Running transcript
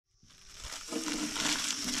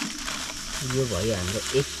यो भयो हाम्रो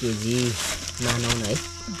 1 केजी मानौ न है 1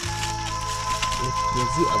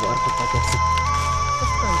 केजी अब अर्को प्याकेट छ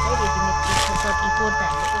कस्तो हुन्छ रेडिमेड पिसको 44 त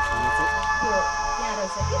हामीले यो यहाँ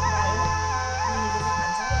रहेछ के बारेमा मुनिको चाहिँ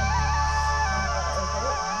खान्छ के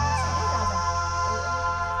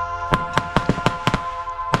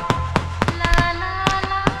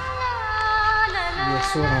यो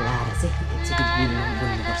सोडा लाएर चाहिँ एकचोटि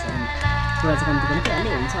बुन्नुपर्छ सोडा चाहिँ कम्ती पनि हाल्यो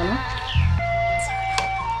हुन्छ होला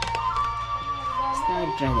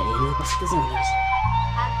ट्राई गरेर हेर्नु कस्तो चाहिँ हुँदो रहेछ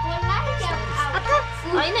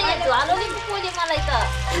हैन यहाँ झ्वालोले पोल्यो मलाई त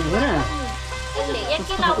हो र यसले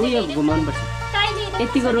एककै उयो घुमाउनु पर्छ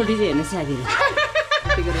यतिको रोटी चाहिँ हेर्नु साथीहरु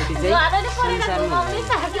यतिको रोटी चाहिँ संसारमा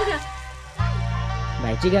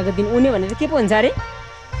भाइ टिकाको दिन उन्यो भनेर के पो हुन्छ अरे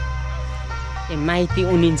ए माइती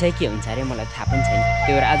उनिन्छ के हुन्छ अरे मलाई थाहा पनि छैन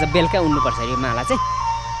त्यो भएर आज बेलुका उन्नुपर्छ अरे यो माला चाहिँ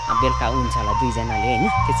बेलुका हुन्छ होला दुईजनाले होइन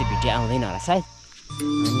त्यो चाहिँ भिडियो आउँदैन होला सायद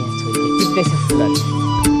अनि यहाँ छोरीले टिप्दैछ फुलहरू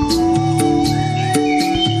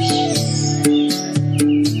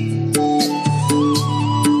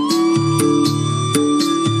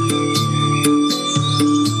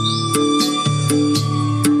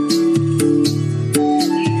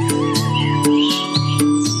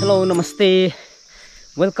हेलो नमस्ते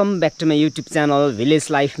welcome back to my YouTube channel village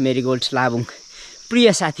life marigold लाबुङ प्रिय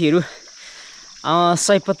साथीहरू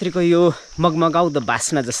सयपत्रीको यो मगमगाउँदो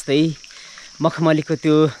बास्ना जस्तै मखमलीको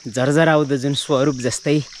त्यो झरझराउँदो जुन स्वरूप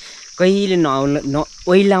जस्तै कहिले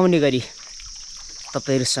ओइलाउने गरी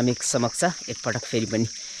तपाईहरु समक्ष एकपटक फेरि पनि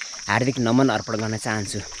हार्दिक नमन अर्पण गर्न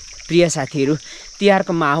चाहन्छु। प्रिय साथीहरू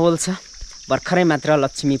तिहारको माहौल छ भर्खरै मात्र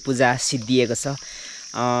लक्ष्मी पूजा सिद्धिएको छ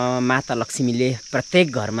माता लक्ष्मीले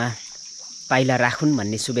प्रत्येक घरमा पाइला राखुन्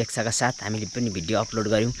भन्ने शुभेच्छाका साथ हामीले पनि भिडियो अपलोड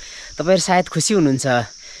गर्यौं। तपाईहरु सायद खुसी हुनुहुन्छ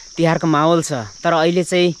तिहारको माहौल छ तर अहिले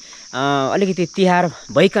चाहिँ अलिकति तिहार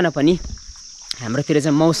भइकन पनि हाम्रोतिर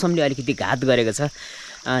चाहिँ मौसमले अलिकति घात गरेको छ।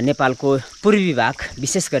 नेपालको पूर्वी भाग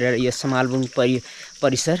विशेष गरेर यो समालबुङ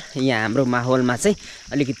परिसर यहाँ हाम्रो माहौलमा चाहिँ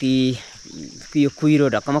अलिकति यो कुहिरो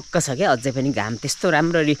ढकमक्क छ क्या अझै पनि घाम त्यस्तो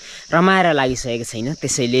राम्ररी रमाएर लागिसकेको छैन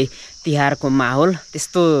त्यसैले तिहारको माहौल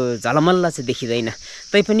त्यस्तो झलमल्ल चाहिँ देखिँदैन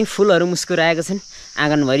तैपनि फुलहरू मुस्कुराएका छन्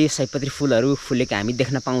आँगनभरि सयपत्री फुलहरू फुलेको हामी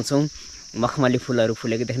देख्न पाउँछौँ मखमली फुलहरू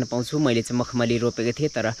फुलेको देख्न पाउँछु। मैले चाहिँ मखमली रोपेको थिएँ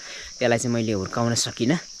तर त्यसलाई चाहिँ मैले हुर्काउन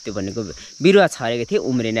सकिनँ त्यो भनेको बिरुवा छरेको थिएँ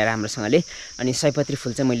उम्रिने राम्रोसँगले अनि सयपत्री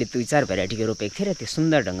फुल चाहिँ मैले 2-4 भेराइटीको रोपेको थिएँ र त्यो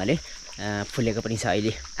सुन्दर ढङ्गले फुलेको पनि छ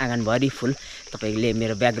अहिले आँगनभरि फुल तपाईले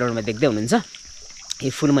मेरो ब्याकग्राउन्डमा देख्दै हुनुहुन्छ।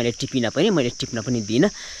 यो फुल मैले टिपिन पनि दिइनँ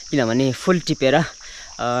किनभने फुल टिपेर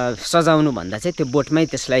सजाउनु भन्दा चाहिँ त्यो बोटमै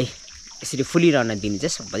त्यसलाई यसरी फुलिरहन दिनु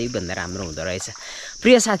चाहिँ सबैभन्दा राम्रो हुँदो रहेछ।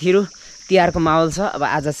 प्रिय साथीहरू तिहारको माहौल छ अब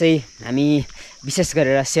आज चाहिँ हामी विशेष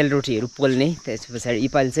गरेर सेलरोटीहरू पोल्ने त्यस पछाडि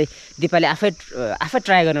इपाल चाहिँ दिपाले आफै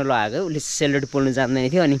ट्राई गर्न लगाएको उसले सेलरोटी पोल्नु जान्दैन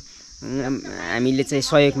थियो अनि हामीले चाहिँ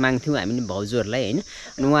सहयोग माग्थ्यौँ हामी भाउजूहरूलाई हैन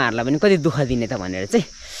अनि उहाँहरूलाई पनि कति दुःख दिने त भनेर चाहिँ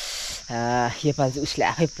योपाल चाहिँ उसले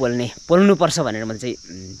आफै पोल्नुपर्छ भनेर मैले चाहिँ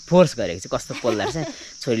फोर्स गरेको चाहिँ कस्तो पोल्दा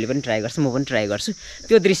रहेछ छोरीले पनि ट्राई गर्छ म पनि ट्राई गर्छु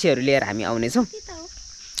त्यो दृश्यहरू लिएर हामी आउनेछौँ।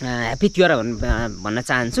 ह्याप्पी तिहार भन्न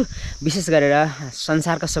चाहन्छु विशेष गरेर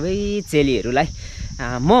संसारका सबै चेलीहरूलाई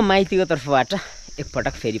म माइतीको तर्फबाट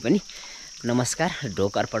एकपटक फेरि पनि नमस्कार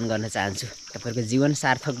ढोक अर्पण गर्न चाहन्छु। तपाईहरुको जीवन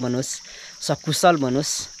सार्थक बनोस् सकुशल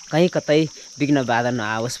बनोस् कहीँ कतै विघ्न बाधा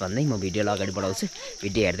नआओस् भन्दै म भिडियोलाई अगाडि बढाउँछु।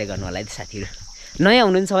 भिडियो हेर्दै गर्नु होला है साथीहरू नयाँ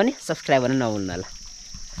हुनुहुन्छ भने सब्स्क्राइब गर्न नभुल्नु होला।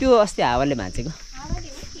 त्यो अस्ति हावाले भाँचेको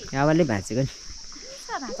नि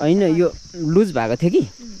हैन यो लुज भएको थियो कि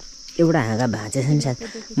एउटा हाँगा भाँचेछ नि साथ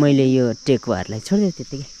मैले यो टेकुवाहरूलाई छोडिदिएँ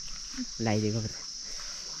त्यतिकै लगाइदिएको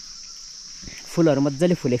फुलहरू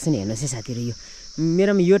मजाले फुलेको छ नि हेर्नुहोस् है साथीहरू यो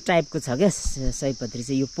मेरोमा यो टाइपको छ क्या सयपत्री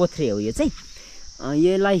चाहिँ यो पोथ्रे हो यो चाहिँ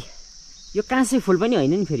यसलाई यो काँसे फुल पनि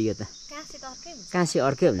होइन नि फेरि यो त काँसे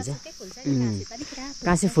अर्कै हुन्छ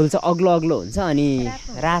काँसे फुल चाहिँ अग्लो हुन्छ अनि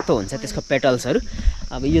रातो हुन्छ त्यसको पेटल्सहरू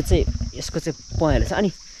अब यो चाहिँ यसको चाहिँ पहेँलो छ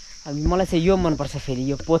अनि अब मलाई चाहिँ यो मनपर्छ फेरि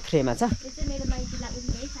यो पोथ्रेमा छ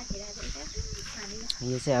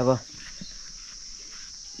यो चाहिँ अब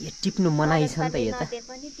यो टिप्नु मनाइ छ नि त यो त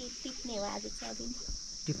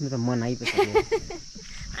टिप्नु त मनाइ पो छ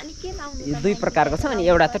यो दुई प्रकारको छ अनि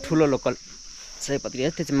एउटा त ठुलो लोकल सयपत्री हो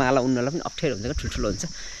त्यो चाहिँ माला उन्नलाई पनि अप्ठ्यारो हुन्छ ठुल्ठुलो हुन्छ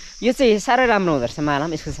यो चाहिँ साह्रै राम्रो हुँदो रहेछ माला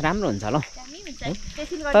पनि यसको चाहिँ राम्रो हुन्छ होला है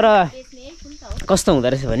तर कस्तो हुँदो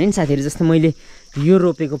रहेछ भने नि साथीहरू जस्तो मैले यो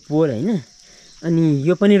रोपेको पोल होइन अनि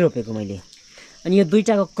यो पनि रोपेको मैले अनि यो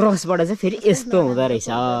दुईटाको क्रसबाट चाहिँ फेरि यस्तो हुँदो रहेछ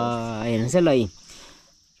हेर्नुहोस् है ल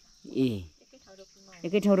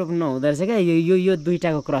एकै ठाउँ रोप्नु नहुँदो रहेछ क्या यो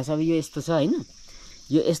दुईटाको क्रस अब यो यस्तो छ होइन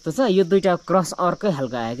यो यस्तो छ यो दुईटाको क्रस अर्कै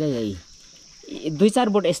खालको आयो क्या यही 2-4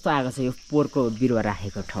 बोट यस्तो आएको छ यो पोरको बिरुवा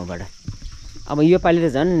राखेको ठाउँबाट। अब यो पालि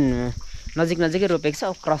त झन् नजिकै रोपेको छ।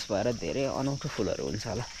 अब क्रस भएर धेरै अनौठो फुलहरू हुन्छ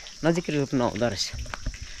होला। नजिकै रोप्नु हुँदो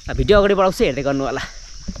रहेछ। भिडियो अगाडि बढाउँछु, हेर्दै गर्नु होला।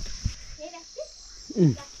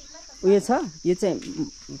 उयो छ, यो चाहिँ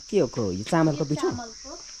के हो? यो चामलको पिठो।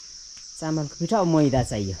 चामलको पिठो अब मैदा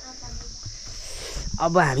चाहियो।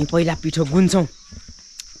 अब हामी पहिला पिठो गुन्छौँ।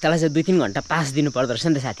 त्यसलाई चाहिँ 2-3 घन्टा पास दिनु पर्दो रहेछ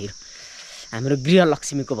नि त साथीहरू, हाम्रो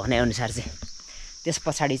गृहलक्ष्मीको भनाइअनुसार चाहिँ। त्यस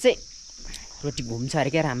पछाडि चाहिँ रोटी घुम्छ अरे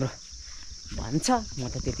क्या राम्रो भन्छ। म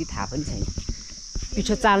त त्यति थाहा पनि छैन।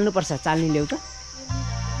 पिठो चाल्नुपर्छ। चाल्ने ल्याउ त।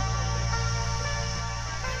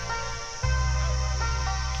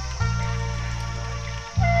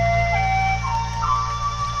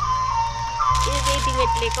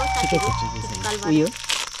 उयो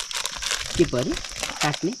के पऱ्यो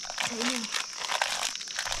काट्ने?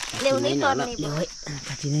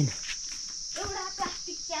 काटिँदैन।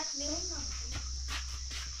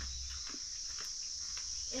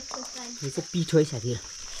 यो चाहिँ पिठो है साथीहरू,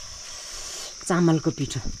 चामलको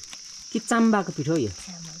पिठो कि चाम्बाको पिठो हो? यो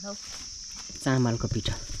चामलको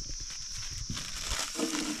पिठो।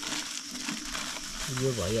 यो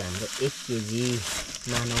भयो हाम्रो 1 केजी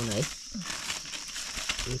मानौँ न है,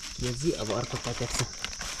 1 केजी। अब अर्को प्याकेट छ।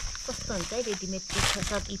 कस्तो हुन्छ है रेडिमेड पिठो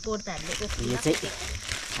सब पोर्दाहरूले। यो चाहिँ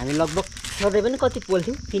हामी लगभग सधैँ पनि कति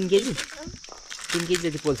पोल्थ्यौँ? 3 केजी 3 केजी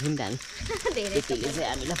जति पोल्थ्यौँ नि त हामी। त्यतिले चाहिँ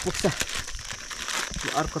हामीलाई पुग्छ।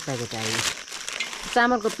 अर्को प्याकेट आयो।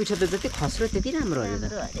 चामलको पिठो त जति खस्रो त्यति राम्रो हो यो त,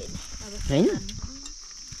 होइन?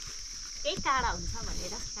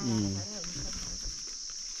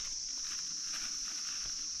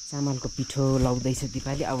 चामलको पिठो लाउँदैछ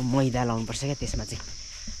दिपाली। अब मैदा लाउनुपर्छ क्या त्यसमा चाहिँ।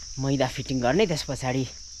 मैदा फिटिङ गर्ने। त्यस पछाडि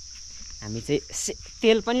हामी चाहिँ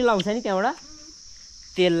तेल पनि लाउँछ नि त्यहाँबाट।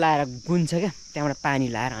 तेल लाएर गुन्छ क्या, त्यहाँबाट पानी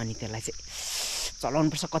लाएर अनि त्यसलाई चाहिँ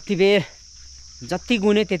चलाउनुपर्छ कति बेर। जति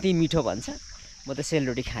गुन्यो त्यति मिठो भन्छ। म त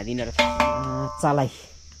सेलरोटी खाँदिनँ र चलाइ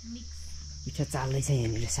पिठो चाल्दैछ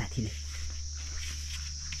यहाँनिर साथीले।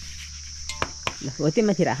 ल हो त्यो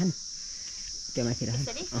माथि राख न, त्यो माथि राख।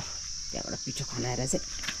 त्यहाँबाट पिठो खनाएर चाहिँ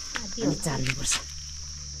अनि चाल्नुपर्छ।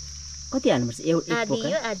 कति हाल्नुपर्छ?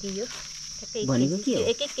 भनेको के हो?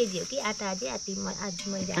 1 केजी हो कि आटा? आधी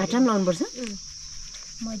मैदा। आटा पनि लाउनुपर्छ?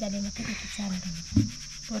 मैदाले मात्रै त्यति चाल्दैन।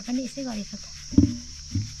 पोर पनि यसै गरेको त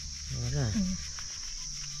हो र।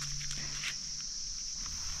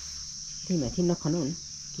 त्यही माथि नखानु न,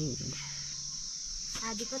 के हुँदैन।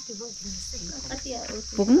 आधी कति भयो?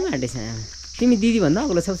 पुग्नु आँटेछ। तिमी दिदीभन्दा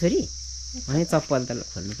अग्लो छौ छोरी? भने चप्पल त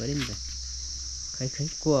खोल्नु पऱ्यो नि त। खै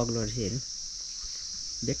को अग्लो रहेछ हेर्नु।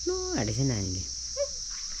 भेट्नु आँटेछ नानीले।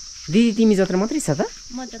 दिदी तिमी जत्रो मात्रै छ त?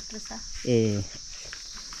 म जत्रो छ। ए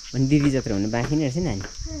भने दिदी जत्रो हुनु बाँकी नै रहेछ नानी।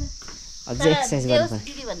 अझै एक्सर्साइज गर्नुपर्छ।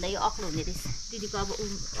 दिदीभन्दा यो अग्लो हुने रहेछ। दिदीको अब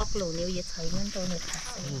अग्लो हुने उयो छैन नि त, उनीहरू थाहा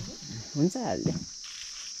छैन। हुन्छ हाल्दै।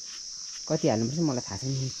 कति हाल्नुपर्छ मलाई थाहा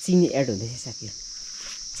छैन। चिनी एड हुँदैछ साथीहरू।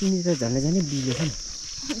 चिनी त झन्डै झन्डै बिलेछ नि।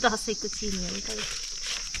 दसैँको चिनी हो नि त।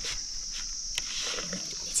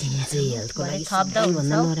 चिनी चाहिँ हेल्थको लागि थप्दा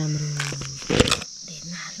सबैभन्दा नराम्रो।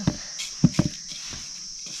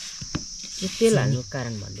 यो तेल हाल्नुको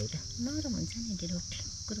कारण भन्दै त नरम हुन्छ नि रोटी,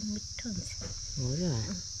 कुरो मिठो हुन्छ। हो र।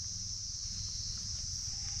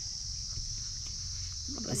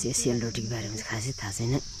 बस यो सेलरोटीको बारेमा चाहिँ खासै थाहा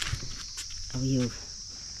छैन। अब यो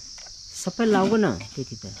सबै लाउको न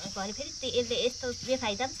त्यति त। भरे फेरि यसले यस्तो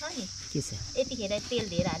बेफाइदा पनि छ नि। के छ? यतिखेर तेल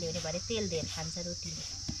धेर हाल्यो भने भरे तेल धेर खान्छ रोटीले।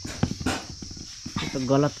 त्यो त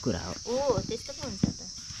गलत कुरा हो। त्यस्तो पो हुन्छ त।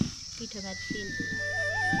 पिठोमा तेल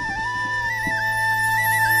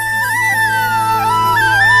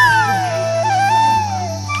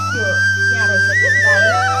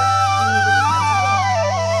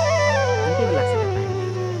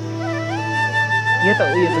यो त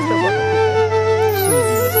उयो जस्तो भयो।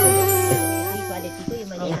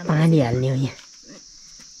 पानी हाल्ने हो यहाँ।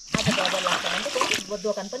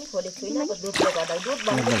 दोकान पनि खोलेको छुइनँ। दुधले गर्दा दुध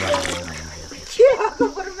बनाउँछु।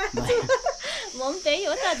 म पनि त्यही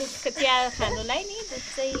हो त, दुधको चिया खानुलाई नि। दुध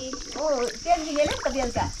चाहिँ 3 दिन नि त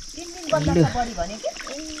बेलुका 3 दिन बन्दा बढी भने कि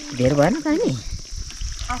धेर भएन पानी।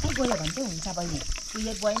 आफै गयो भने चाहिँ हुन्छ बहिनी।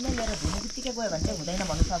 उयो बहिनी लिएर धुने बित्तिकै गयो भने चाहिँ हुँदैन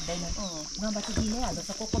भन्नु सक्दैन। नभए चाहिँ दिनै हाल्छ।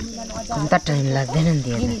 को मिलाउनु अझ अन्त टाइम लाग्दैन नि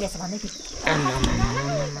त्यो। दिनीलेछ भने कि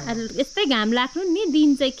यस्तै घाम लाग्नु नि दिन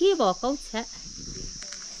चाहिँ के भएको छ।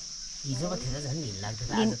 हिजोको थियो त झन् ढिलो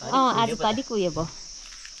लाग्थ्यो। आज त अलिक उयो भयो।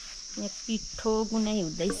 यहाँ पिठो गुनाइ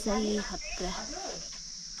हुँदैछ खतरा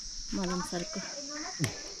मदन सरको।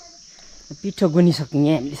 पिठो गुनिसक्यो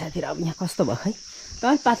यहाँ हामीले साथीहरू। अब यहाँ कस्तो भयो खै? त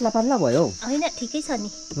पातला पातला भयो हौ। होइन ठिकै छ नि।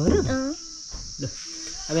 हो र। ल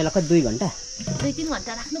अब यसलाई कति 2 घन्टा 2-3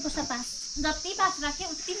 घन्टा राख्नुपर्छ। पास जति पास राख्यो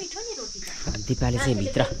उति मिठो नि रोटी। दिपाले चाहिँ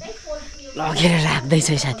भित्र लगेर राख्दैछ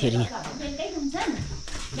साथीहरू यहाँ।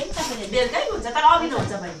 तर अबिलो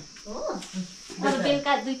हुन्छ बहिनी हो अब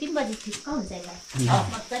बेलुका 2-3 बजे ठिक्क हुन्छ यसलाई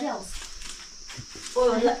मजाले आउँछ ओ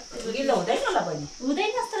गिलो हुँदैन ल बहिनी हुँदैन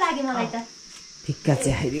जस्तो लाग्यो मलाई त ठिक्क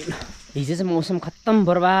चाहिँ आइदियो हिजो चाहिँ मौसम खत्तम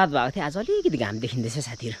बर्बाद भएको थियो आज अलिकति घाम देखिँदैछ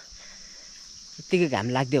साथीहरू यत्तिकै घाम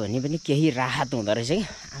लाग्यो भने पनि केही राहत हुँदो रहेछ कि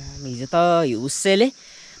हिजो त हुस्सेले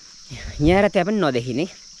यहाँ र त्यहाँ पनि नदेखिने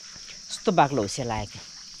यस्तो बाक्लो हुस्से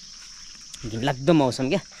लागेको घिनलाग्दो मौसम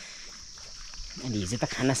क्या अनि हिजो त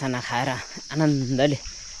खानासाना खाएर आनन्दले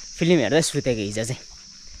फिल्म हेर्दै सुतेको हिजो चाहिँ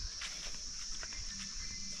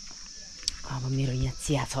अब मेरो यहाँ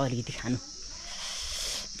चिया छ अलिकति खानु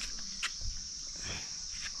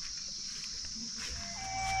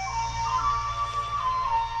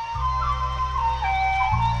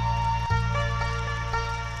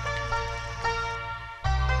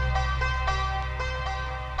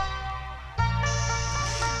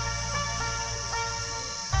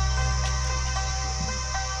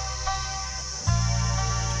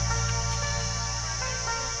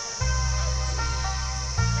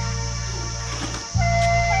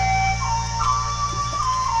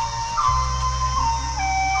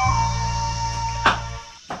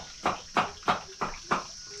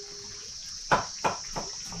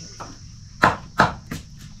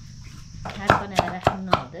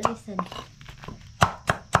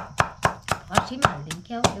फर्सीमा हालिदिउँ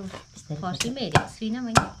क्या हो फर्सीमा हेरेको छुइनँ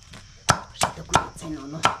मैले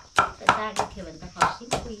दागो थियो भने त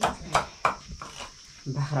फर्सीमा पुगिन्छ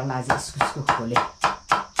बाख्रालाई आज इस्कुसको खोले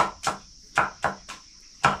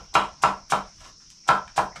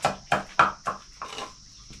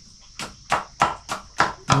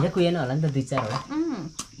मेरो कुहेन होला नि त 2-4 वटा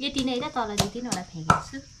यति नै र तल 2-3 वटा फ्याँकेको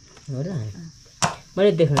छु हो र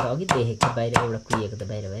मैले देख्नु त अघि देखेको बाहिर एउटा कुहिएको त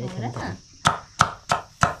बाहिर बाहिर थियो नि त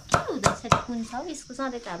कुन छ यसको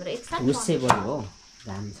सधैँ त हाम्रो एकसाथ उसै बढी हो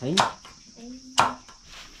घाम छैन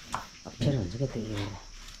अप्ठ्यारो हुन्छ क्या त्यो एउटा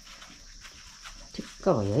ठिक्क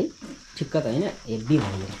भयो है ठिक्क त होइन हेभी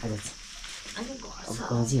भयो आज चाहिँ अब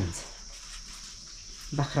गजी हुन्छ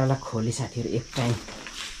बाख्रालाई खोले साथीहरू एक टाइम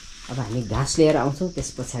अब हामी घाँस लिएर आउँछौँ त्यस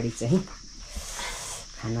पछाडि चाहिँ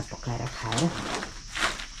खाना पकाएर खाएर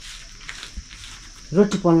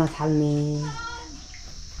रोटी पोल्न थाल्ने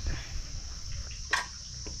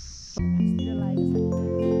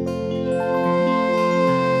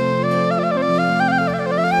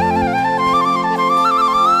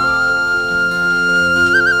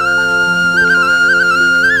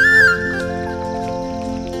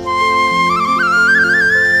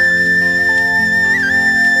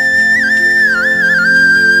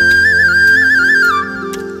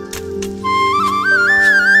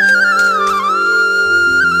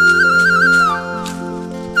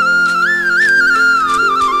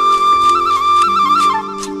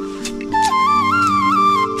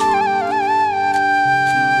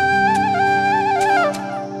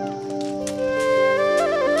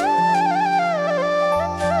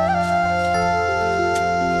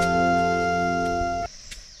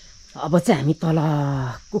अब चाहिँ हामी तल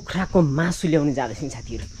कुखुराको मासु ल्याउनु जाँदैछौँ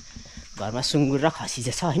साथीहरू घरमा सुँगुर र खसी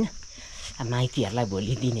चाहिँ छ होइन माइतीहरूलाई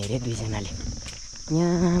भोलि दिने अरे 2जनाले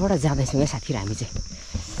यहाँबाट जाँदैछौँ क्या साथीहरू हामी चाहिँ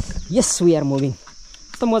यस वी आर मुभिङ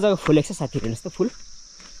कस्तो मजाको फुलेको छ साथीहरू हेर्नुहोस् त फुल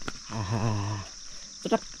आहा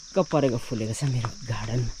चटक्क परेको फुलेको छ मेरो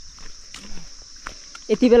गार्डन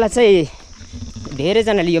यति बेला चाहिँ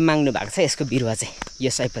धेरैजनाले यो माग्नु भएको छ यसको बिरुवा चाहिँ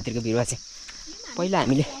यो सयपत्रीको बिरुवा चाहिँ पहिला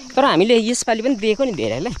हामीले तर हामीले यसपालि पनि दिएको नि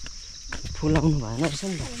धेरैलाई फुलाउनु भएन रहेछ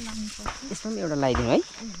नि त यसमा पनि एउटा लगाइदिउँ है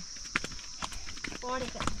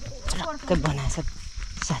टक्कै बनाएछ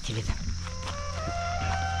साथीले त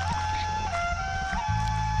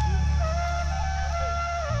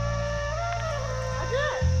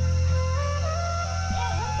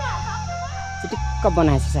चिटिक्क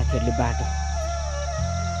बनाएछ साथीहरूले बाटो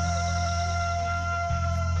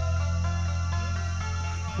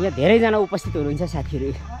यहाँ धेरैजना उपस्थित हुनुहुन्छ साथीहरू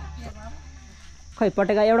खै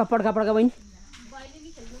पटेका एउटा पड्का बहिनी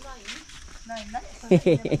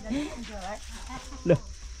ल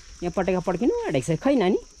यहाँ पटेका पड्किनु आँटेको छ खै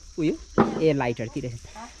नानी उयो ए लाइटहरूतिर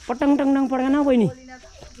पटङ टङ टङ पड्का न बहिनी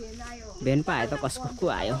भेन पो आयो त कसको को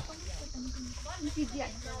आयो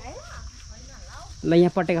ल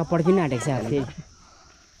यहाँ पटेका पड्किनु आँटेको छ फेरि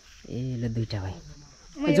ए ल 2टा भाइ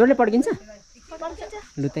जोडले पड्किन्छ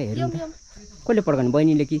लु त हेरौँ त कसले पड्काउनु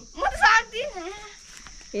बहिनीले कि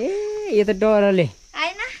ए यो त डरले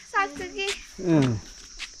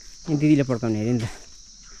दिदीले पड्काउने अरे नि त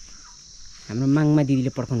हाम्रो माङमा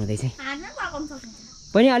दिदीले पड्काउनु हुँदैछ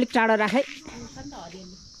बहिनी अलिक टाढो राख है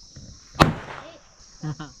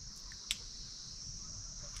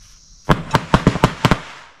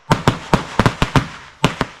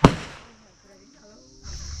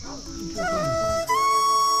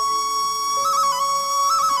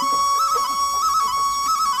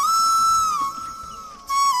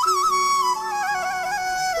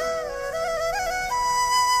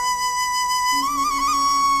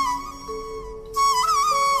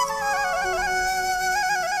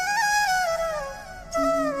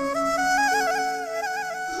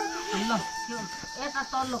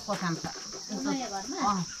तल्लो कोठामा छ नयाँ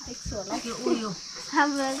घरमा देख्छु होला त्यो उयो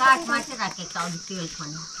हाम्रो काठमा चाहिँ राखेको छ अलि तेल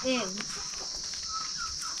खन्ने ए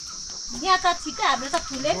यहाँ त छिटो हाम्रो त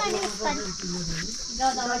फुलेन नि यसपालि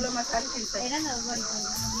गदावरीमा हेर न बढी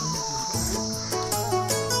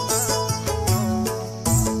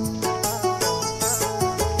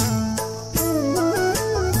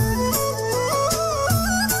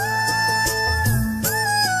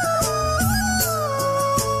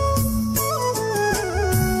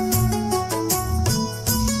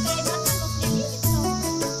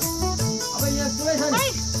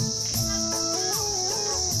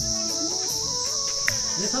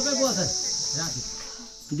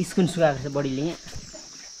बिस्कुट सुकाएको छ बडीले यहाँ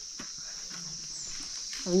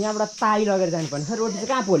अब यहाँबाट ताई लगेर जानुपर्ने छ रोटी चाहिँ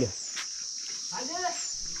कहाँ पोल्यो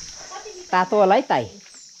तातो होला है ताई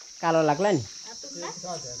कालो लाग्ला नि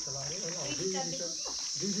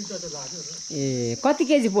ए कति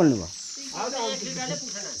केजी पोल्नु भयो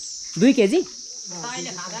 2 केजी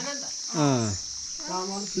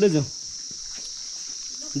लु जाउँ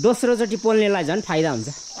दोस्रोचोटि पोल्नेलाई झन् फाइदा हुन्छ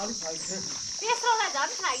तेस्रोलाई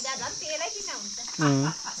झन् फाइदा झन् तेलै किन हुन्छ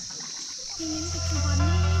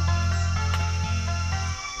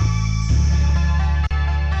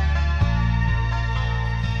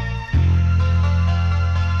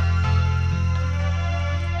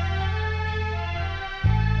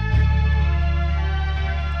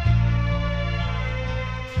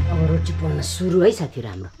अब रोटी पोल्न सुरु है साथीहरू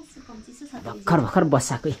हाम्रो भर्खर भर्खर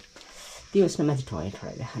बसाएकै त्यो उसमा माथि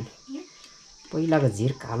ठडाइले खाने पहिलाको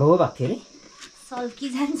झिर कालो भएको थियो अरे सल्की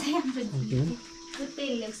जान्छ हाम्रो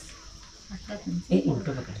तेल ल्याउस ए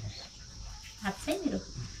उल्टो पकाएर हात चाहिँ मेरो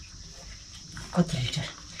कति लिटर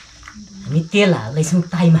हामी तेल हाल्दैछौँ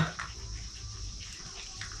ताईमा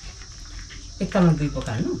एकतालमा 2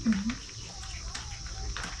 पकाल्नु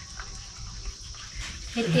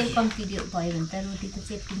तेल कम्ती भयो भने त रोटी त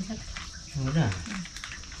चेप्टिन्छ हो र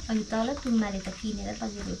अनि तल तुङमाले त किनेर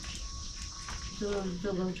तले रोटी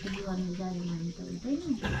जोगौटी गर्नु जाने भने त हुँदैन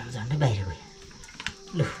झन्डै बाहिर गयो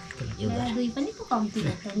लु दुई पनि त कम्ती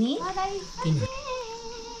भयो त नि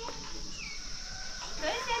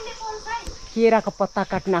केराको पत्ता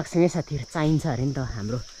काट्न आएको छ साथीहरू चाहिन्छ अरे नि त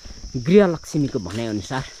हाम्रो गृहलक्ष्मीको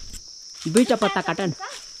भनाइअनुसार 2टा पत्ता काट न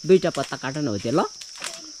 2टा पत्ता काट न हो त्यो ल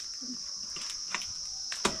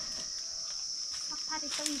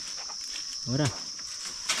हो र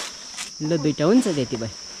ल 2टा हुन्छ त्यति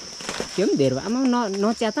भयो त्यो पनि धेरै भयो आमा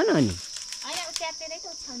नच्यात न अनि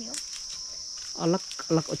अलग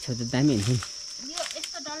अलग ओछ्याउँदा दामी हुन्छ नि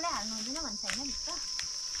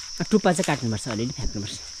टुप्पा चाहिँ काट्नुपर्छ अलिअलि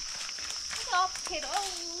फ्याँक्नुपर्छ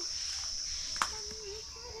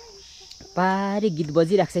पारी गीत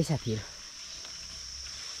बजिरहेको छ है साथीहरू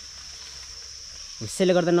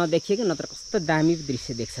हुस्सेले गर्दा नदेखिएको नत्र कस्तो दामी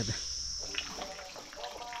दृश्य देख्छ त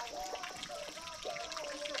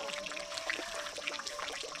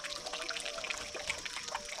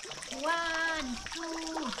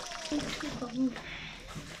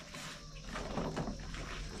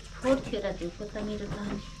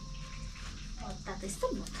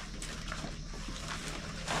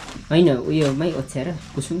होइन उयोमै ओछ्याएर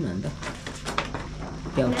पुसौँ न अन्त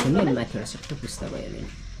त्यो आउँछ नि माथिबाट सबै पुस्ता भयो भने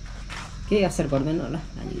केही असर गर्दैन होला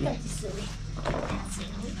पानीले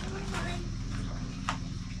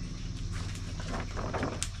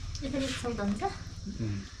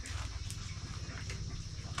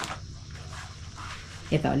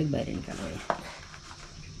यता अलिक बाहिर निकाल्नु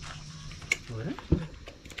हो र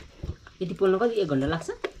यति पोल्नु कति 1 घन्टा लाग्छ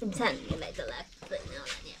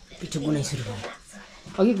पिठो गुनाइ सुरु भयो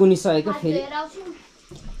अघि गुनिसकेको फेरि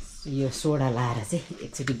यो सोडा लाएर चाहिँ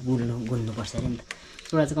एकचोटि गुन्नुपर्छ अरे नि त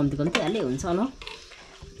सोडा चाहिँ कम्ती कम्ती हाले हुन्छ होला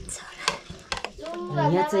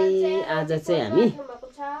यहाँ चाहिँ आज चाहिँ हामी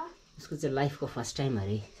उसको चाहिँ लाइफको फर्स्ट टाइम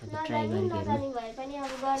अरे ट्राई गरेको हेर्नु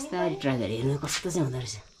बिस्तारै ट्राई गरेर हेर्नु कस्तो चाहिँ हुँदो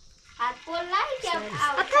रहेछ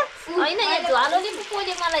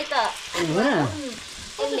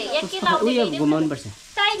उयो घुमाउनुपर्छ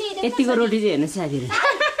यतिको रोटी चाहिँ हेर्नु साथीहरू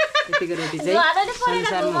यतिको रोटी चाहिँ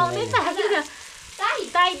संसारमा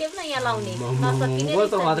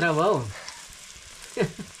खतरा भयो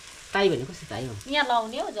ताई भने कस्तो ताई हो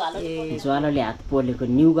ज्वालोले हात पोलेको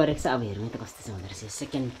न्यू गरेको छ अब हेर्नु त कस्तो चाहिँ हुँदो रहेछ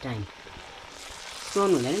सेकेन्ड टाइम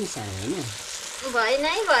सोर्नु हुँदैन नि साह्रो होइन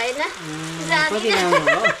कति राम्रो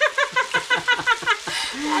भयो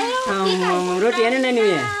रोटी हेर्नु नानी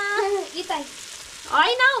उयो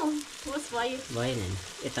भएन नि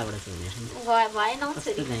यताबाट चाहिँ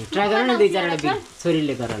हुँदैन ट्राई गर न 2-4वटा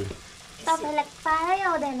छोरीले गर ल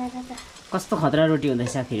कस्तो खतरा रोटी हुँदैछ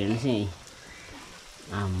साथीहरू हेर्नुहोस् है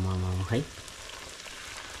आम्मामा खै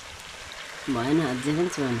भएन अझै पनि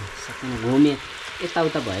छु सक्दैन घुमे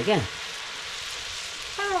यताउता भयो क्या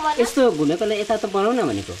यस्तो घुमेकोले यताउता बनाउन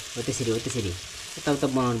भनेको हो त्यसरी यताउता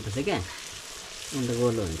बनाउनुपर्छ क्या अन्त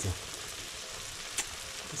गोलो हुन्छ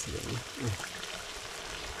त्यसरी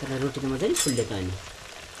तर रोटी त मजाले फुल्दै त अनि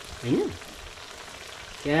होइन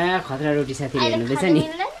क्या खतरा रोटी साथीले हेर्नुहुँदैछ नि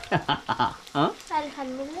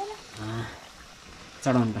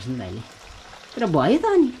चढाउनु पर्छ नि त अहिले तर भयो त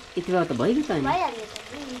अनि यति बेला त भइगयो त अनि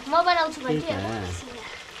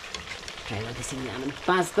त्यसरी आमा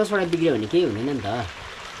 5-10वटा बिग्रियो भने केही हुँदैन नि त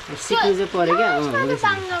सिक्नु चाहिँ पऱ्यो क्या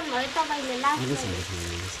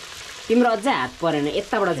तिम्रो अझै हात परेन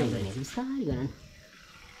यताबाट चाहिँ बिस्तारै गर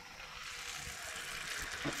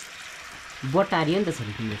बटारियो नि त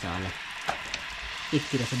छोरी तिम्रो चाहिँ होला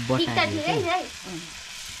एकतिर चाहिँ बटारियो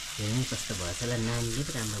हेर्नु कस्तो भएछ ल नानीले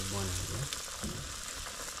पो राम्रो बनाएको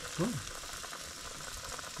हो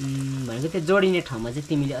भनेको त्यो जोडिने ठाउँमा चाहिँ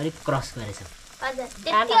तिमीले अलिक क्रस गरेछौ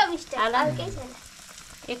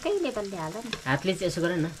एकैले बल्ले हाल न हातले चाहिँ यसो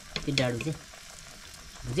गर न त्यो डाडु चाहिँ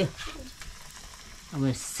बुझ्यो अब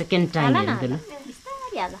सेकेन्ड टाइम हेर्नु त ल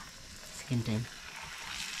सेकेन्ड टाइम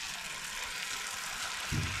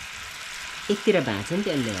एकतिर भाँच्छ नि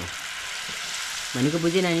त्यसले हो भनेको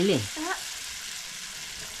बुझ्यो नानीले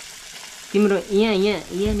तिम्रो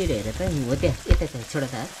यहाँनिर हेर त हो त्यहाँ यता छ छोडा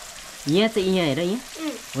त यहाँ चाहिँ यहाँ हेर यहाँ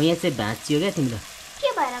हो यहाँ चाहिँ भाँचियो क्या तिम्रो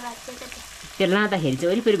त्यो लाँदाखेरि चाहिँ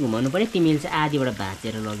वरिपरि घुमाउनु पर्यो तिमीले चाहिँ आधीबाट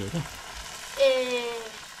भाँचेर लग्यो क्या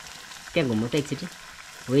त्यहाँ घुम्नु त एकचोटि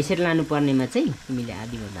हो यसरी लानुपर्नेमा चाहिँ तिमीले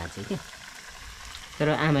आधीबाट भाँच्यो क्या तर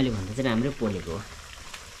आमाले भन्दा चाहिँ राम्रै पोलेको हो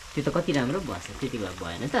त्यो त कति राम्रो बस्छ त्यति भए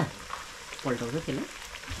भएन त पल्टाउँछ त्यसलाई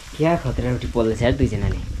क्या खतरा रोटी पोल्दैछ यार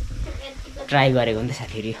दुईजनाले ट्राई गरेको नि त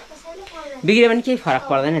साथीहरू बिग्रियो भने केही फरक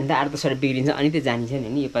पर्दैन नि त 8-10वटा बिग्रिन्छ अनि त्यो जानिन्छ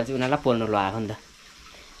नि योपालि चाहिँ उनीहरूलाई पोल्नु लगाएको नि त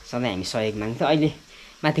सधैँ हामी सहयोग माग्थ्यौँ अहिले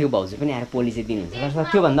माथिको भाउजू पनि आएर पोली चाहिँ दिनुहुन्छ तर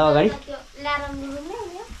त्योभन्दा अगाडि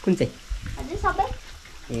कुन चाहिँ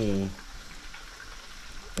ए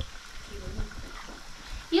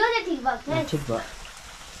ठिक भयो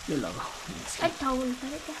यो लगाऊ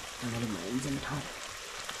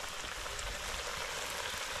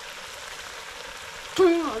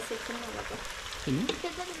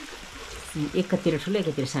एकातिर ठुलो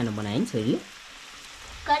एकातिर सानो बनायो नि छोरीले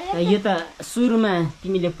यो त सुरुमा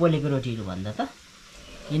तिमीले पोलेको रोटीहरू भन्दा त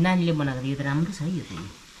यो नानीले बनाएको यो त राम्रो छ है यो त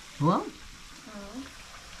हो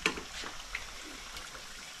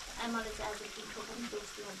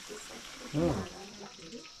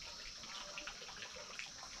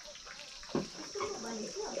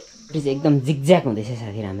रोटी चाहिँ एकदम जिगज्याग हुँदैछ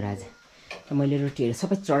साथी हाम्रो आज र मैले रोटीहरू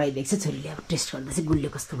सबै चढाइदिएको छु छोरीले अब टेस्ट गर्दा चाहिँ गुलियो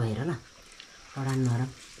कस्तो भएर ल कडा नरम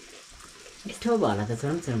मिठो भयो होला त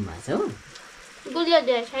चरम चरम भएछ हो गुलियो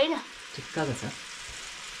दिएर छैन ठिक्कको छ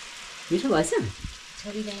मिठो भएछ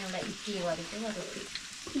छोरीले एउटा इटी गरेको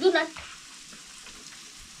दुना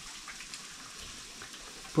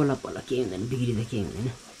पोला पोला केही हुँदैन बिग्रिँदा केही हुँदैन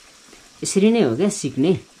यसरी नै हो क्या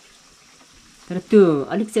सिक्ने तर त्यो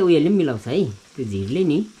अलिक चाहिँ उयोले पनि मिलाउँछ है त्यो झिरले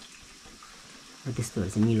नि त्यस्तोहरू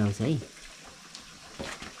चाहिँ मिलाउँछ है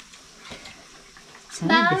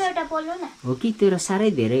हो कि त्यो साह्रै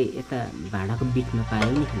धेरै यता भाँडाको बिटमा पायो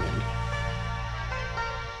नि खाने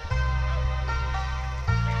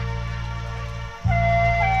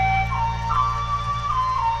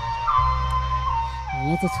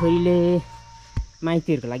यहाँ चाहिँ छोरीले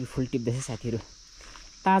माइतीहरूको लागि फुल टिप्दैछ साथीहरू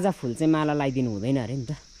ताजा फुल चाहिँ माला लगाइदिनु हुँदैन अरे नि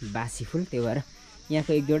त बासी फुल त्यो भएर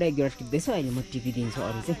यहाँको एक दुईवटा टिप्दैछु अहिले म टिपिदिन्छु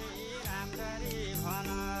अरू चाहिँ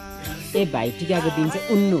ए भाइ टिकाको दिन चाहिँ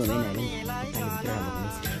उन्नु हुँदैन अरे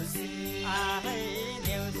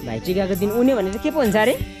भाइ टिकाको दिन उन्यो भने चाहिँ के पो हुन्छ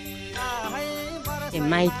अरे ए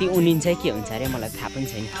माइती उनिन्छ के हुन्छ अरे मलाई थाहा पनि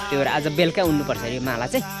छैन त्यो भएर आज बेलुका उन्नुपर्छ अरे माला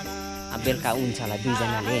चाहिँ अब बेलुका हुन्छ होला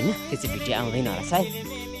दुईजनाले होइन त्यो चाहिँ भिडियो आउँदैन होला सायद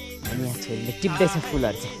अनि यहाँ छोरीले टिप्दैछ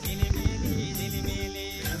फुलहरू चाहिँ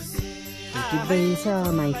टिप्दैछ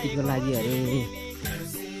माइतीको लागि अरे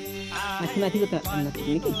माथि माथिको त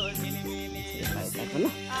नटिप्ने कि ल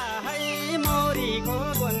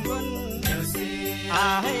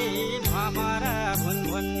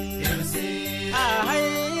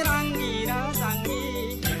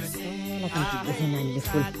नानीले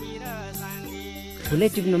फुल फुलै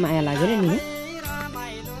टिप्नु माया लागेर नि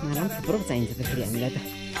माला पनि थुप्रो चाहिन्छ त फेरि हामीलाई त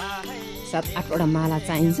 7-8वटा माला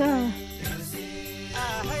चाहिन्छ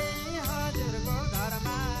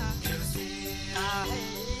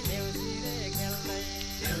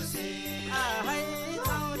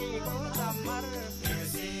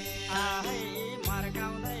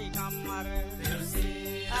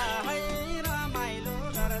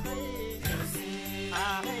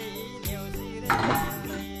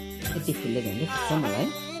यति फुलले झन्डै पुग्छ मलाई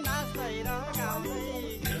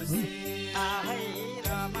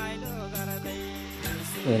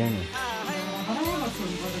हेर नि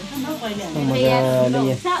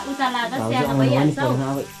उता लाँदा भाउजू स्याहार्नु आउनु पनि भइहाल्छ हौ। पर्दैन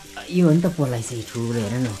अब यो हो नि त पोलाई चाहिँ ठुलो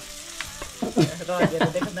हेर न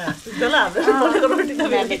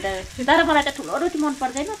तर मलाई त ठुलो रोटी मन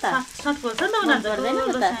पर्दैन त मन पर्दैन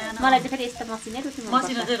त मलाई चाहिँ फेरि यस्तो मसिनै रोटी मन पर्छ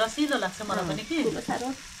रसिलो लाग्छ मलाई पनि कि ठुलो साह्रो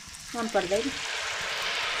मन पर्दैन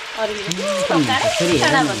अरू फेरि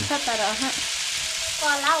हेर न। भन्छ तर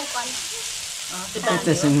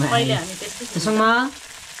त्यसमा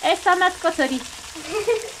ए समाजको छोरी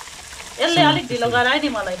यसले अलिक ढिलो गरायो नि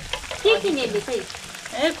मलाई के किने यसले चाहिँ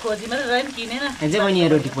ए खोजी मात्रै रह्यो नि किनेन अझै पनि यो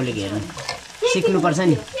रोटी पोलेको हेर्नु सिक्नुपर्छ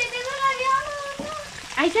नि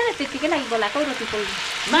आइज न त्यतिकै लागि बोलाएको रोटी पोल्नु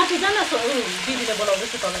माथि जान दिदीले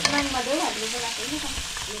बोलाउँदैछ तँलाई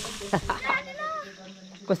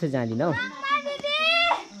कस्तो जाँदिन हौ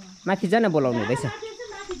माथि जान बोलाउनु हुँदैछ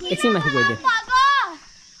एकछिन माथि गइदियो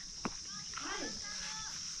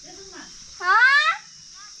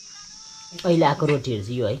अहिले आएको रोटीहरू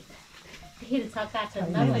चाहिँ यो है तेल छ काट्छन्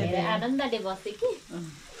भनेर आनन्दले बसेँ कि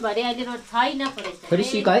भरे अहिले रोटी छैन फेरि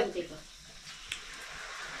सिक है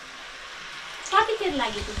कति तेल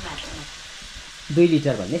लाग्यो तिम्रो हातमा 2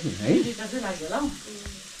 लिटर भन्ने नि है लिटर चाहिँ लाग्यो होला हौ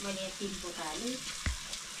मैले 3 पोका हालेँ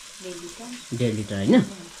 1.5 लिटर होइन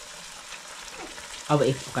अब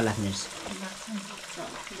 1 पोका लाग्ने रहेछ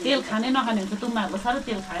तेल खाने नखाने हुन्छ तुम्बाको साह्रो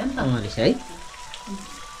तेल खायो नि त रहेछ है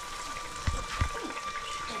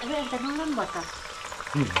एउटा नरम भयो त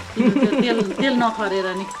तेल नखरेर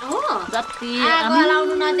नि हो जति आगो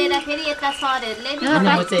लाउनु नदिएर फेरि यता सरहरूले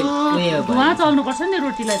नि धुवा चल्नुपर्छ नि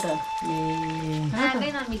रोटीलाई त आगै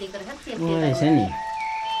नमिलेको रहेछ तेल रहेछ नि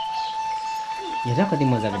हेर कति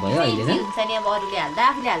मजाको भयो अहिले चाहिँ हुन्छ नि अब अरूले हाल्दा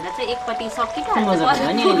आफूले हाल्दा चाहिँ एकपट्टि सकिन्छ मजाको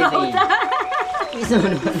भयो नि अहिले चाहिँ यसो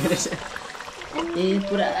भन्नुपर्ने रहेछ ए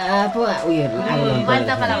पुरा पो उयोहरू आगो मैले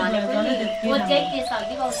लाग्छ तपाईँलाई भनेको नि ओझै के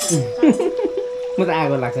सकिरहेको म त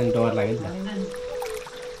आगो लाग्छ नि डर लाग्यो नि त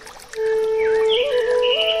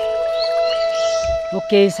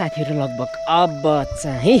ओके साथीहरू लगभग अब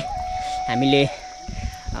चाहिँ हामीले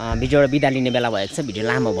भिडियोबाट बिदा लिने बेला भएको छ भिडियो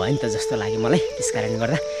लामो भयो नि त जस्तो लाग्यो मलाई त्यस कारणले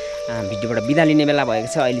गर्दा भिडियोबाट बिदा लिने बेला भएको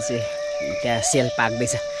छ अहिले चाहिँ त्यहाँ सेल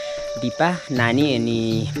पाक्दैछ दिपा नानी अनि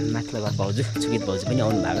माथिल्लो घर भाउजू सुकित भाउजू पनि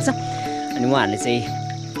आउनु भएको छ अनि उहाँहरूले चाहिँ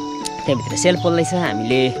त्यहाँभित्र सेल पोल्दैछ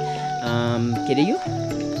हामीले के अरे यो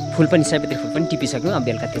फुल पनि सयपत्री फुल पनि टिपिसक्यौँ अब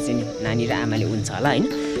बेलुका त्यो चाहिँ नानी र आमाले हुन्छ होला होइन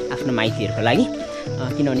आफ्नो माइतीहरूको लागि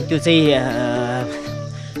किनभने त्यो चाहिँ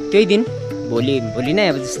त्यही दिन भोलि नै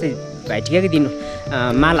अब जस्तै भाइटिकाकै दिन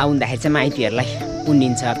माल आउँदाखेरि चाहिँ माइतीहरूलाई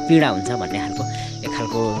उन्निन्छ पीडा हुन्छ भन्ने खालको एक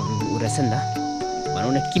खालको उ रहेछ नि त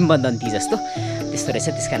भनौँ न किम्बदन्ती जस्तो त्यस्तो रहेछ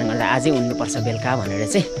त्यस कारणले गर्दा आजै उन्नुपर्छ बेलुका भनेर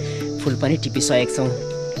चाहिँ फुल पनि टिपिसकेको छौँ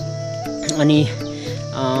अनि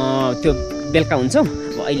त्यो बेलुका हुन्छौँ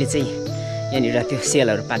अब अहिले चाहिँ यहाँनिर त्यो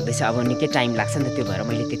सेलहरू पाक्दैछ अब निकै टाइम लाग्छ नि त त्यो भएर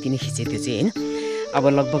मैले त्यति नै खिचेँ त्यो चाहिँ होइन अब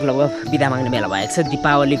लगभग बिदा माग्ने बेला भएको छ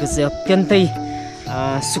दीपावलीको चाहिँ अत्यन्तै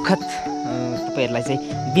सुखद तपाईँहरूलाई चाहिँ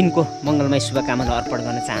दिनको मङ्गलमय शुभकामना अर्पण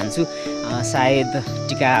गर्न चाहन्छु सायद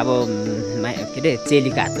टिका अब के अरे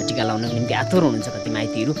चेलीको हातको टिका लाउनको निम्ति आतुर हुनुहुन्छ कति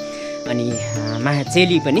माइतीहरू अनि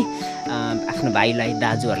चेली पनि आफ्नो भाइलाई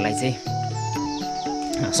दाजुहरूलाई चाहिँ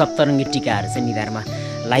सप्तरङ्गी टिकाहरू चाहिँ निधारमा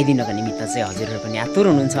लगाइदिनको निमित्त चाहिँ हजुरहरू पनि आतुर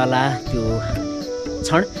हुनुहुन्छ होला त्यो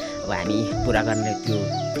क्षण अब हामी पुरा गर्ने त्यो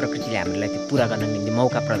प्रकृतिले हामीलाई त्यो पुरा गर्नको निम्ति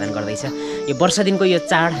मौका प्रदान गर्दैछ यो वर्ष दिनको यो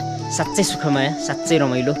चाड साँच्चै सुखमय साँच्चै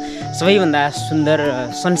रमाइलो सबैभन्दा सुन्दर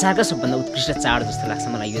संसारकै सबभन्दा उत्कृष्ट चाड जस्तो लाग्छ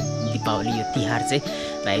मलाई यो दीपावली यो तिहार चाहिँ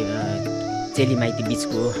भाइ चेली माइती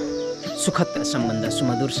बिचको सुखद सम्बन्ध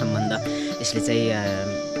सुमधुर सम्बन्ध यसले चाहिँ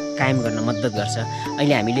कायम गर्न मद्दत गर्छ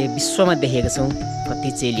अहिले हामीले विश्वमा देखेका छौँ कति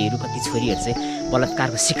चेलीहरू कति छोरीहरू चाहिँ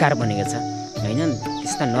बलात्कारको शिकार बनेको छ होइन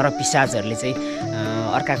त्यस्ता नरपिशाचहरूले चाहिँ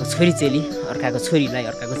अर्काको छोरी चेली अर्काको छोरीलाई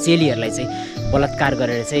अर्काको चेलीहरूलाई चाहिँ बलात्कार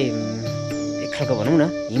गरेर चाहिँ एक खालको भनौँ न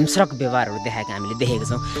हिंस्रक व्यवहारहरू देखाएको हामीले देखेका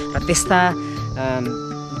छौँ र त्यस्ता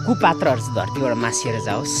कुपात्रहरू चाहिँ धरतीबाट मासिएर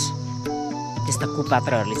जाओस् त्यस्ता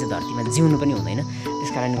कुपात्रहरूले चाहिँ धरतीमा जिउनु पनि हुँदैन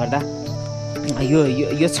त्यस कारणले गर्दा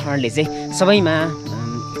यो क्षणले चाहिँ सबैमा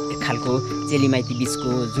एक खालको चेली माइती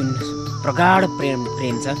बिचको जुन प्रगाढ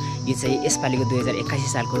प्रेम छ यो चाहिँ यसपालिको 2081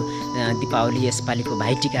 सालको दीपावली यसपालिको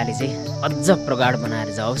भाइटिकाले चाहिँ अझ प्रगाढ बनाएर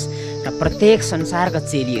जाओस् र प्रत्येक संसारका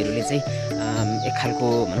चेलीहरूले चाहिँ एक खालको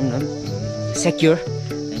भनौँ न सेक्योर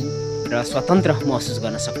र स्वतन्त्र महसुस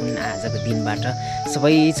गर्न सकुन् आजको दिनबाट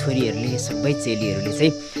सबै छोरीहरूले सबै चेलीहरूले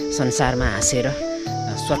चाहिँ संसारमा हाँसेर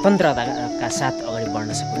स्वतन्त्रताका साथ अगाडि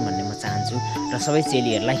बढ्न सकुन् भन्ने म चाहन्छु र सबै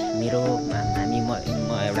चेलीहरूलाई मेरो म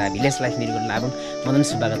एउटा भिलेज लाइफ मेरो लाभुन मदन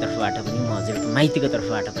सुब्बाको तर्फबाट पनि म हजुरको माइतीको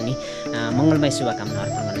तर्फबाट पनि मङ्गलमय शुभकामना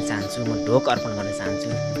अर्पण गर्न चाहन्छु म ढोक अर्पण गर्न चाहन्छु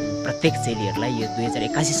प्रत्येक चेलीहरूलाई यो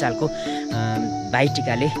 2081 सालको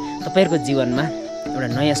भाइटिकाले तपाईँहरूको जीवनमा एउटा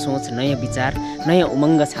नयाँ सोच, नयाँ विचार, नयाँ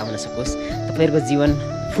उमङ्ग छाउन सकोस्। तपाईँहरूको जीवन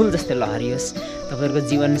फुल जस्तै लहरियोस्। तपाईँहरूको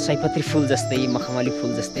जीवन सयपत्री फुल जस्तै, मखमली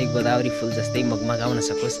फुल जस्तै, गोदावरी फुल जस्तै मगमगाउन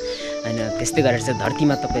सकोस्। होइन, त्यस्तै गरेर चाहिँ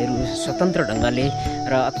धरतीमा तपाईँहरू स्वतन्त्र ढङ्गले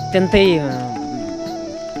र अत्यन्तै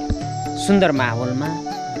सुन्दर माहौलमा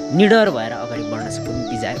निडर भएर अगाडि बढ्न सकुन्,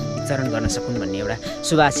 विचरण गर्न सकुन् भन्ने एउटा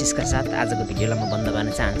शुभ आशिषका साथ आजको भिडियोलाई म बन्द गर्न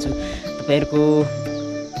चाहन्छु। तपाईँहरूको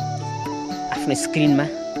आफ्नो स्क्रिनमा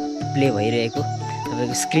प्ले भइरहेको,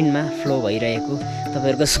 तपाईँको स्क्रिनमा फ्लो भइरहेको,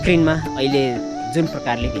 तपाईँहरूको स्क्रिनमा अहिले जुन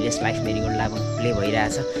प्रकारले भिलेज लाइफ मेरीगोल्ड लाभ प्ले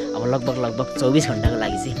भइरहेछ, अब लगभग 24 घन्टाको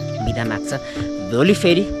लागि चाहिँ बिदा माग्छ। भोलि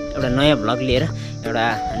फेरि एउटा नयाँ भ्लग लिएर एउटा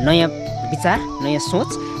नयाँ विचार, नयाँ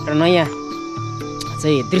सोच र नयाँ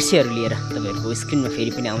चाहिँ दृश्यहरू लिएर तपाईँहरूको स्क्रिनमा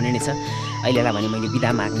फेरि पनि आउने नै छ। अहिलेलाई भने मैले बिदा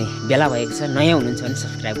माग्ने बेला भएको छ। नयाँ हुनुहुन्छ भने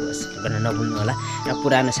सब्सक्राइब गर्न नभुल्नु होला र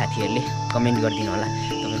पुरानो साथीहरूले कमेन्ट गरिदिनु होला।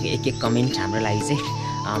 तपाईँको एक कमेन्ट हाम्रो लागि चाहिँ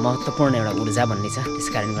महत्त्वपूर्ण एउटा ऊर्जा भन्ने छ। त्यस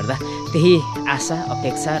कारणले गर्दा त्यही आशा,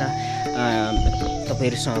 अपेक्षा र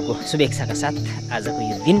तपाईँहरूसँगको शुभेच्छाका साथ आजको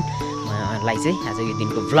यो दिनलाई चाहिँ, आजको यो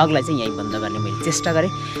दिनको भ्लगलाई चाहिँ यहीँ बन्द गर्ने मैले चेष्टा गरेँ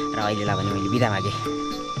र अहिलेलाई भने मैले बिदा मागेँ।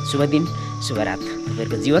 शुभ दिन, शुभ रात,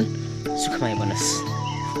 तपाईँहरूको जीवन सुखमय बनोस्।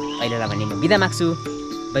 अहिलेलाई भने म बिदा माग्छु।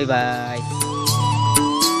 By by.